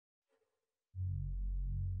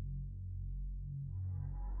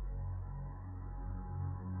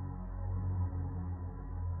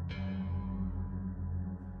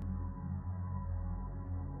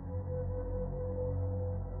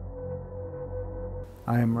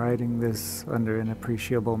I am writing this under an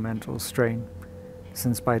appreciable mental strain,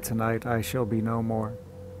 since by tonight I shall be no more.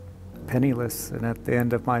 Penniless, and at the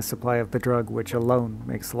end of my supply of the drug which alone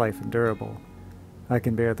makes life endurable, I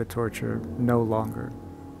can bear the torture no longer,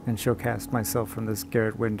 and shall cast myself from this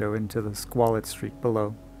garret window into the squalid street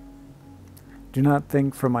below. Do not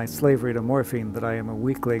think from my slavery to morphine that I am a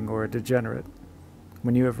weakling or a degenerate.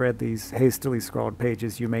 When you have read these hastily scrawled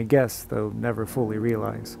pages, you may guess, though never fully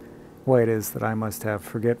realize, why it is that I must have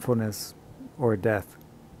forgetfulness or death.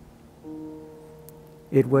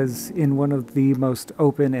 It was in one of the most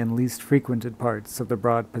open and least frequented parts of the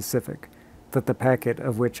broad Pacific that the packet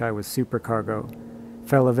of which I was supercargo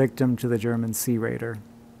fell a victim to the German sea raider.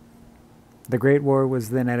 The Great War was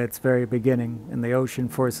then at its very beginning, and the ocean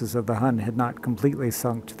forces of the Hun had not completely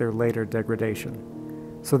sunk to their later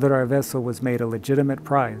degradation, so that our vessel was made a legitimate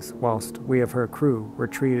prize, whilst we of her crew were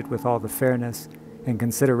treated with all the fairness and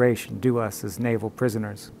consideration due us as naval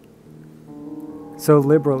prisoners. So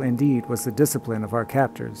liberal indeed was the discipline of our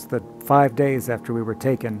captors that 5 days after we were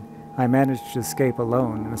taken, I managed to escape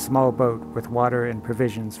alone in a small boat with water and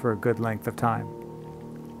provisions for a good length of time.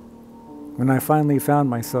 When I finally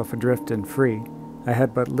found myself adrift and free, I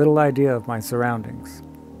had but little idea of my surroundings.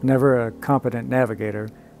 Never a competent navigator,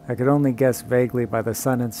 I could only guess vaguely by the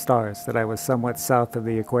sun and stars that I was somewhat south of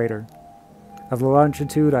the equator. Of the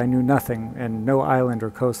longitude I knew nothing, and no island or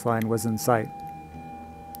coastline was in sight.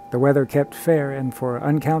 The weather kept fair, and for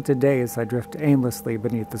uncounted days I drifted aimlessly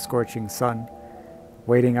beneath the scorching sun,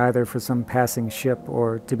 waiting either for some passing ship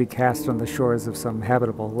or to be cast on the shores of some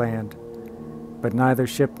habitable land. But neither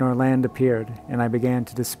ship nor land appeared, and I began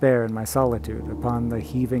to despair in my solitude upon the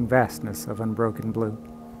heaving vastness of unbroken blue.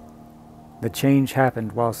 The change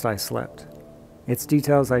happened whilst I slept. Its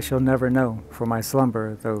details I shall never know, for my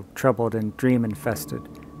slumber, though troubled and dream-infested,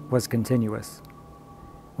 was continuous.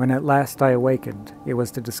 When at last I awakened, it was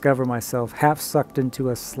to discover myself half sucked into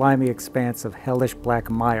a slimy expanse of hellish black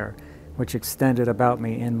mire, which extended about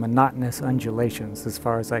me in monotonous undulations as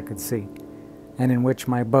far as I could see, and in which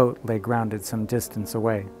my boat lay grounded some distance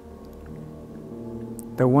away.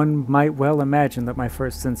 Though one might well imagine that my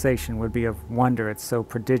first sensation would be of wonder at so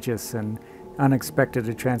prodigious and unexpected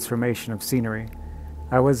a transformation of scenery,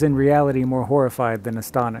 I was in reality more horrified than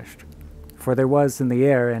astonished, for there was in the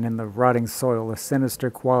air and in the rotting soil a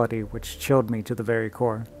sinister quality which chilled me to the very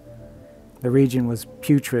core. The region was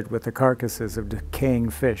putrid with the carcasses of decaying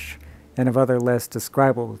fish, and of other less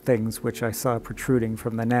describable things which I saw protruding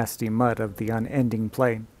from the nasty mud of the unending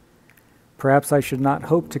plain. Perhaps I should not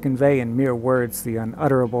hope to convey in mere words the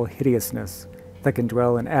unutterable hideousness that can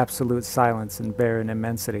dwell in absolute silence and barren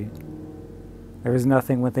immensity. There was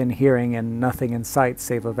nothing within hearing and nothing in sight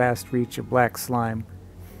save a vast reach of black slime.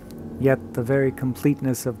 Yet the very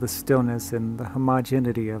completeness of the stillness and the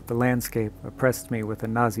homogeneity of the landscape oppressed me with a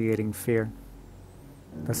nauseating fear.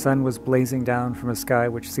 The sun was blazing down from a sky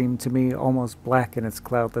which seemed to me almost black in its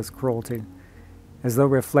cloudless cruelty, as though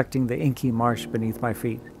reflecting the inky marsh beneath my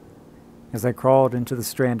feet. As I crawled into the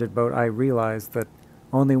stranded boat, I realized that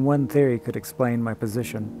only one theory could explain my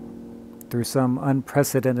position. Through some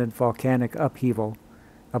unprecedented volcanic upheaval,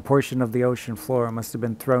 a portion of the ocean floor must have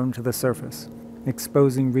been thrown to the surface,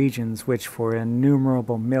 exposing regions which for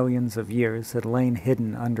innumerable millions of years had lain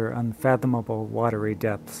hidden under unfathomable watery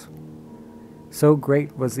depths. So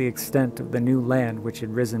great was the extent of the new land which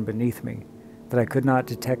had risen beneath me, that I could not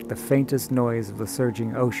detect the faintest noise of the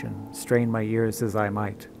surging ocean, strain my ears as I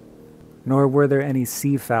might. Nor were there any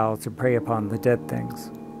sea-fowl to prey upon the dead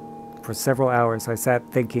things. For several hours I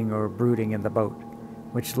sat thinking or brooding in the boat,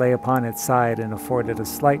 which lay upon its side and afforded a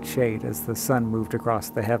slight shade as the sun moved across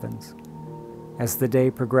the heavens. As the day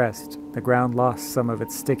progressed, the ground lost some of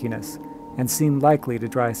its stickiness, and seemed likely to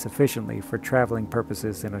dry sufficiently for traveling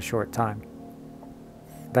purposes in a short time.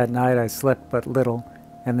 That night I slept but little,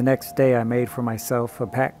 and the next day I made for myself a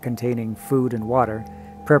pack containing food and water,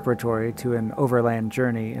 preparatory to an overland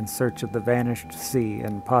journey in search of the vanished sea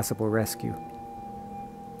and possible rescue.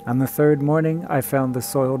 On the third morning I found the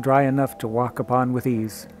soil dry enough to walk upon with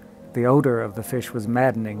ease. The odor of the fish was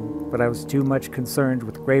maddening, but I was too much concerned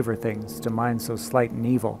with graver things to mind so slight an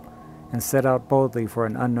evil, and set out boldly for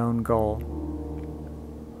an unknown goal.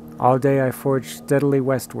 All day I forged steadily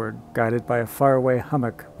westward, guided by a faraway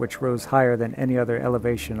hummock which rose higher than any other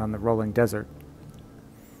elevation on the rolling desert.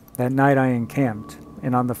 That night I encamped,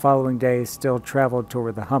 and on the following day still traveled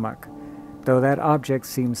toward the hummock, though that object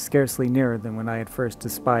seemed scarcely nearer than when I had first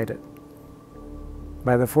espied it.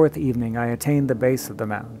 By the fourth evening I attained the base of the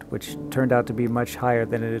mound, which turned out to be much higher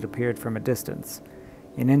than it had appeared from a distance,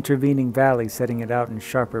 an intervening valley setting it out in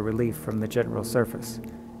sharper relief from the general surface.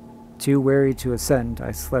 Too weary to ascend,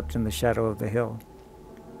 I slept in the shadow of the hill.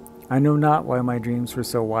 I know not why my dreams were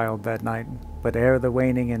so wild that night, but ere the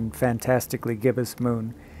waning and fantastically gibbous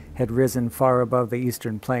moon had risen far above the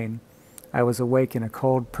eastern plain, I was awake in a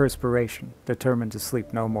cold perspiration, determined to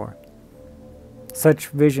sleep no more. Such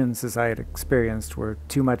visions as I had experienced were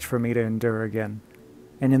too much for me to endure again,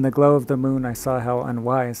 and in the glow of the moon I saw how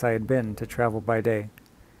unwise I had been to travel by day.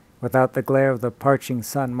 Without the glare of the parching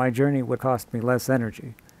sun, my journey would cost me less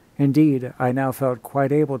energy. Indeed, I now felt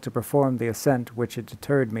quite able to perform the ascent which had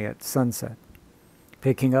deterred me at sunset.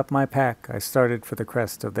 Picking up my pack, I started for the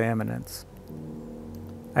crest of the eminence.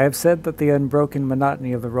 I have said that the unbroken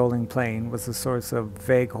monotony of the rolling plain was a source of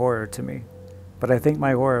vague horror to me, but I think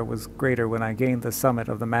my horror was greater when I gained the summit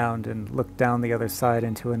of the mound and looked down the other side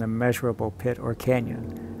into an immeasurable pit or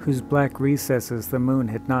canyon, whose black recesses the moon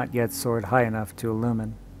had not yet soared high enough to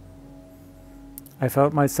illumine. I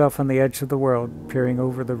felt myself on the edge of the world, peering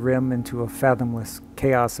over the rim into a fathomless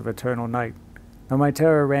chaos of eternal night, though my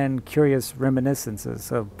terror ran curious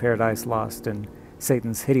reminiscences of Paradise Lost and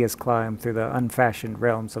Satan's hideous climb through the unfashioned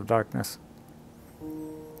realms of darkness.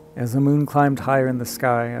 As the moon climbed higher in the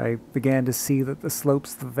sky, I began to see that the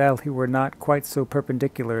slopes of the valley were not quite so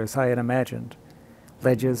perpendicular as I had imagined.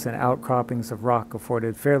 Ledges and outcroppings of rock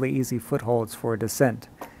afforded fairly easy footholds for a descent,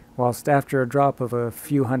 whilst after a drop of a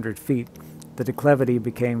few hundred feet, the declivity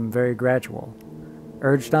became very gradual.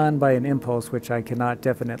 Urged on by an impulse which I cannot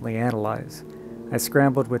definitely analyze, I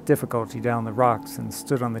scrambled with difficulty down the rocks and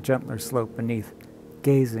stood on the gentler slope beneath,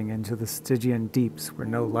 gazing into the Stygian deeps where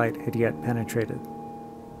no light had yet penetrated.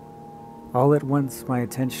 All at once my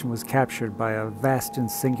attention was captured by a vast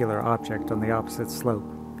and singular object on the opposite slope,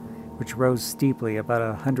 which rose steeply about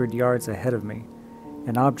 100 yards ahead of me,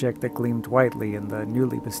 an object that gleamed whitely in the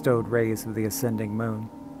newly bestowed rays of the ascending moon.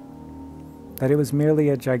 That it was merely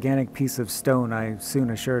a gigantic piece of stone I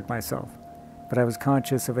soon assured myself, but I was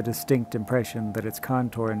conscious of a distinct impression that its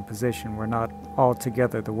contour and position were not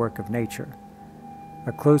altogether the work of nature.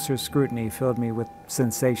 A closer scrutiny filled me with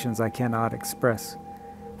sensations I cannot express,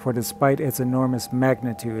 for despite its enormous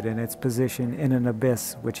magnitude and its position in an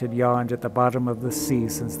abyss which had yawned at the bottom of the sea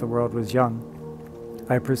since the world was young,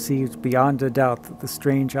 I perceived beyond a doubt that the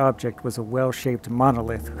strange object was a well-shaped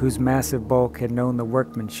monolith whose massive bulk had known the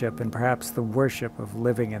workmanship and perhaps the worship of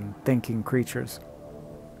living and thinking creatures.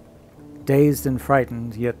 Dazed and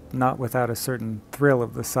frightened, yet not without a certain thrill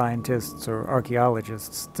of the scientist's or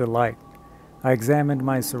archaeologist's delight, I examined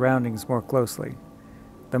my surroundings more closely.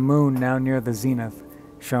 The moon, now near the zenith,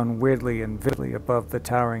 shone weirdly and vividly above the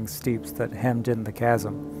towering steeps that hemmed in the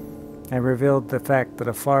chasm, and revealed the fact that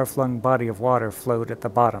a far-flung body of water flowed at the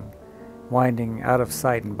bottom, winding out of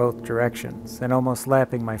sight in both directions, and almost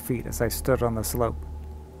lapping my feet as I stood on the slope.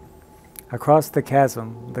 Across the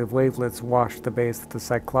chasm, the wavelets washed the base of the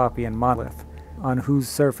cyclopean monolith, on whose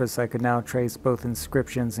surface I could now trace both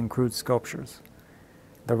inscriptions and crude sculptures.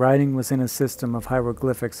 The writing was in a system of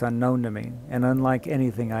hieroglyphics unknown to me, and unlike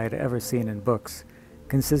anything I had ever seen in books,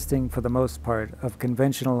 consisting for the most part of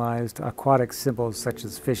conventionalized aquatic symbols such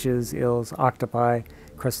as fishes, eels, octopi,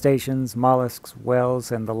 crustaceans, mollusks,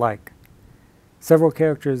 whales, and the like. Several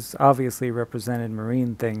characters obviously represented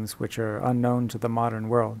marine things which are unknown to the modern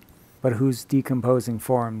world, but whose decomposing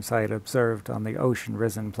forms I had observed on the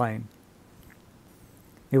ocean-risen plain.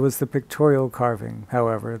 It was the pictorial carving,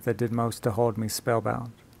 however, that did most to hold me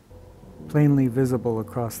spellbound. Plainly visible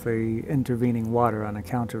across the intervening water on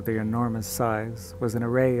account of their enormous size was an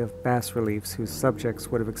array of bas-reliefs whose subjects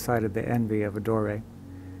would have excited the envy of a Doré.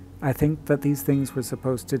 I think that these things were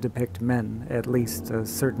supposed to depict men, at least a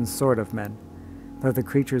certain sort of men, though the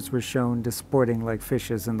creatures were shown disporting like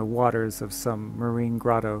fishes in the waters of some marine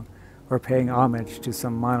grotto, or paying homage to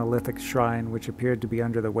some monolithic shrine which appeared to be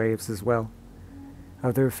under the waves as well.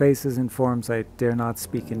 Of their faces and forms I dare not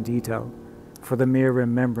speak in detail, for the mere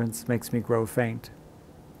remembrance makes me grow faint.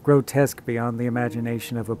 Grotesque beyond the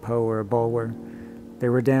imagination of a Poe or a Bulwer, they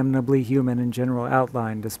were damnably human in general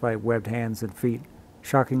outline despite webbed hands and feet,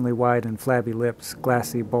 shockingly wide and flabby lips,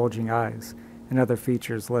 glassy bulging eyes, and other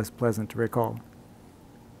features less pleasant to recall.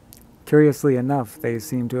 Curiously enough, they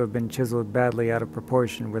seemed to have been chiseled badly out of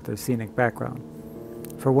proportion with their scenic background,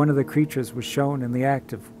 for one of the creatures was shown in the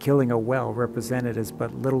act of killing a whale represented as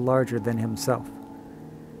but little larger than himself.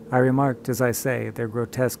 I remarked, as I say, their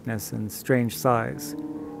grotesqueness and strange size,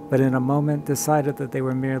 but in a moment decided that they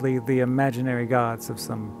were merely the imaginary gods of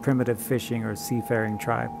some primitive fishing or seafaring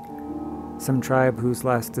tribe, some tribe whose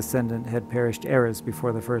last descendant had perished eras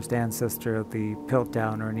before the first ancestor of the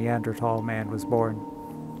Piltdown or Neanderthal man was born.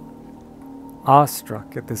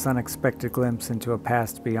 Awestruck at this unexpected glimpse into a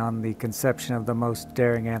past beyond the conception of the most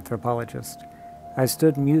daring anthropologist, I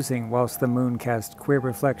stood musing whilst the moon cast queer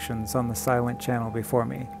reflections on the silent channel before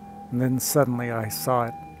me, And then suddenly I saw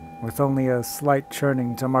it. With only a slight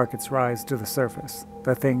churning to mark its rise to the surface,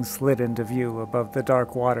 the thing slid into view above the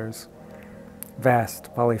dark waters.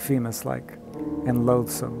 Vast, Polyphemus-like, and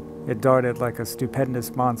loathsome, it darted like a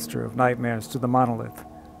stupendous monster of nightmares to the monolith,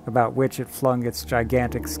 about which it flung its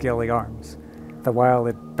gigantic scaly arms, the while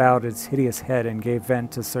it bowed its hideous head and gave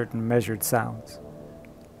vent to certain measured sounds.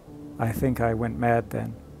 I think I went mad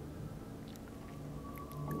then.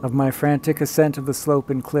 Of my frantic ascent of the slope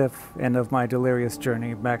and cliff, and of my delirious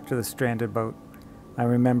journey back to the stranded boat, I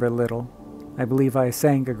remember little. I believe I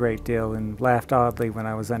sang a great deal and laughed oddly when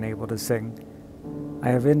I was unable to sing. I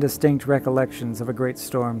have indistinct recollections of a great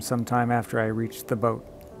storm some time after I reached the boat.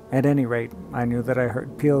 At any rate, I knew that I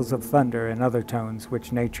heard peals of thunder and other tones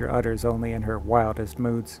which nature utters only in her wildest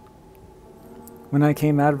moods. When I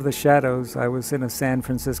came out of the shadows, I was in a San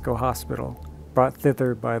Francisco hospital, brought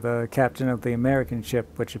thither by the captain of the American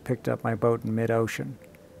ship which had picked up my boat in mid-ocean.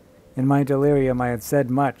 In my delirium I had said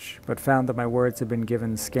much, but found that my words had been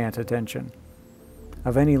given scant attention.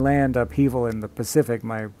 Of any land upheaval in the Pacific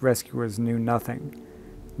my rescuers knew nothing,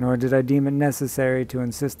 nor did I deem it necessary to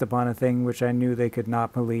insist upon a thing which I knew they could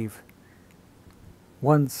not believe.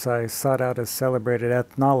 Once I sought out a celebrated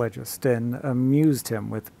ethnologist and amused him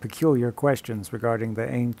with peculiar questions regarding the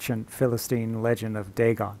ancient Philistine legend of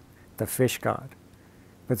Dagon, the fish god,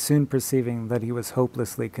 but soon perceiving that he was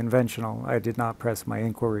hopelessly conventional, I did not press my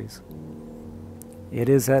inquiries. It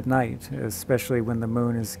is at night, especially when the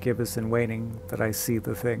moon is gibbous and waning, that I see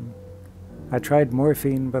the thing. I tried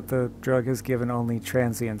morphine, but the drug has given only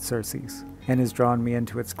transient surcease, and has drawn me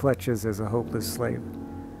into its clutches as a hopeless slave.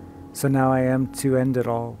 So now I am to end it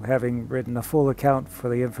all, having written a full account for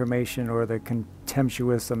the information or the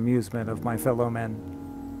contemptuous amusement of my fellow men.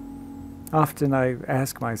 Often I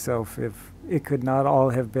ask myself if it could not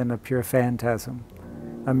all have been a pure phantasm,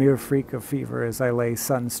 a mere freak of fever as I lay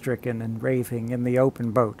sun-stricken and raving in the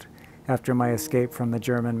open boat after my escape from the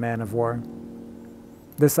German man-of-war.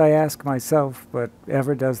 This I ask myself, but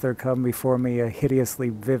ever does there come before me a hideously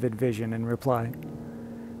vivid vision in reply.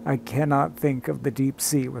 I cannot think of the deep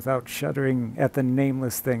sea without shuddering at the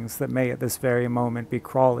nameless things that may at this very moment be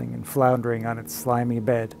crawling and floundering on its slimy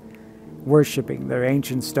bed, worshipping their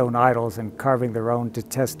ancient stone idols and carving their own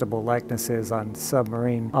detestable likenesses on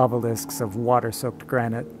submarine obelisks of water-soaked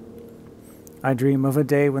granite. I dream of a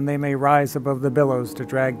day when they may rise above the billows to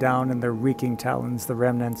drag down in their reeking talons the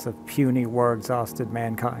remnants of puny war-exhausted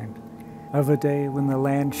mankind. Of a day when the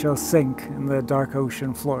land shall sink and the dark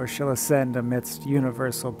ocean floor shall ascend amidst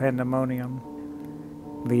universal pandemonium.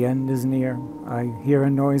 The end is near. I hear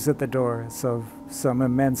a noise at the door as of some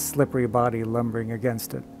immense slippery body lumbering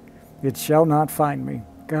against it. It shall not find me.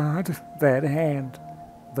 God, that hand.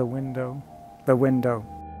 The window. The window.